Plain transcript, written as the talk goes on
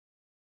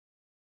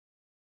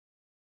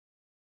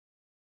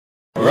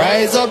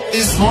Rise up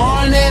this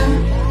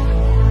morning,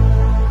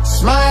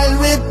 smile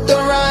with the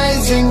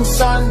rising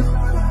sun.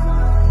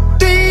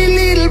 Three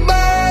little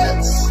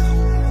birds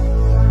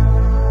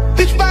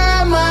pitch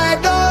by my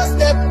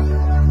doorstep,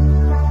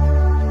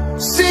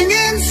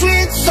 singing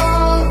sweet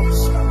songs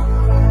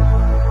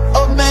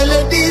of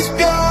melodies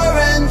pure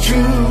and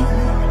true,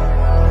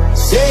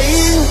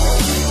 saying,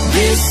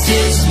 this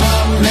is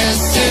my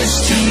message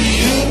to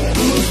you.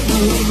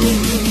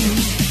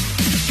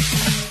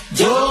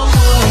 Don't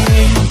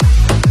worry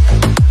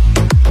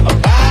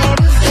about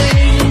a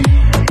thing,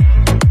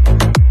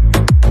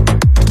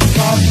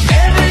 'cause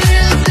every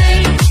little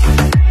thing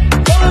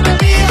gonna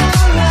be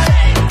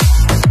alright.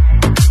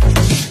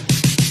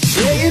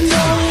 Saying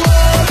don't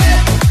worry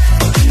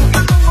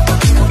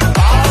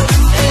about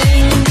a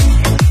thing,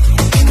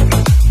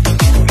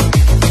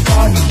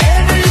 'cause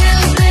every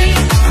little thing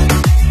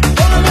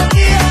gonna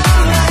be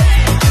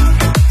alright.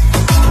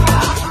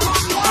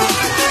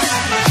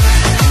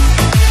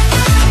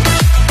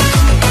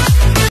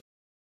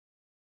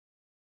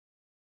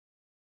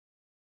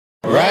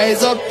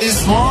 Rise up this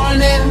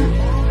morning,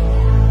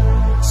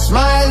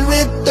 smile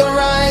with the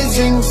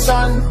rising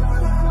sun.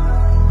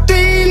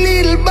 Three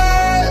little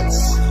birds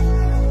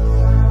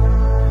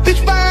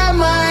pitch by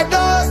my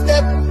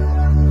doorstep,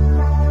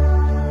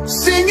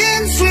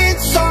 singing sweet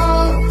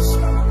songs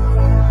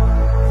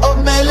of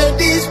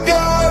melodies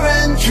pure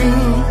and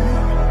true,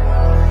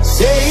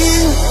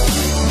 saying,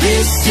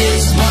 this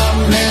is my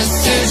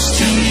message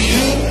to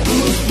you.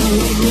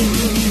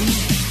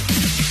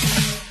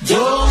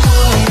 Don't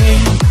worry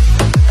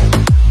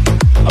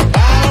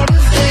about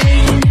a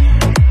thing,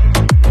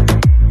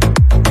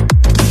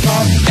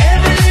 'cause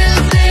every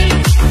little thing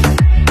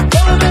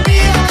gonna be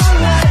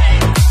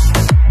alright.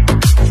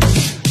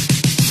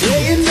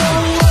 Saying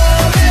don't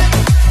worry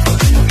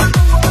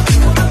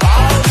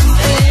about a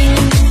thing,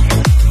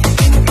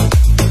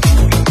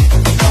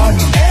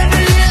 'cause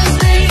every little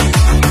thing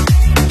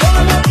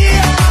gonna be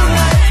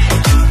alright.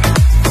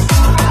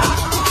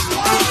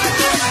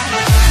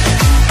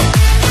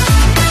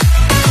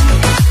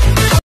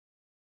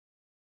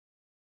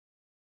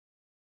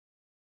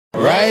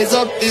 Rise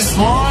up this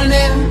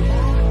morning,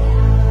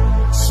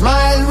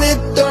 smile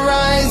with the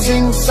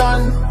rising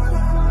sun.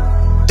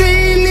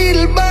 Three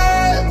little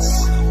birds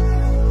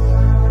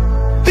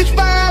pitch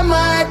by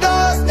my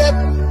doorstep,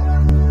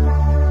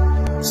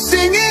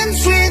 singing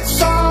sweet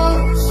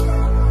songs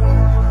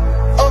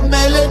of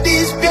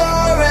melodies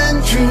pure and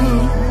true,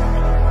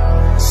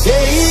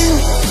 saying,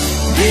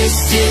 this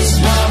is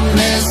my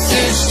message.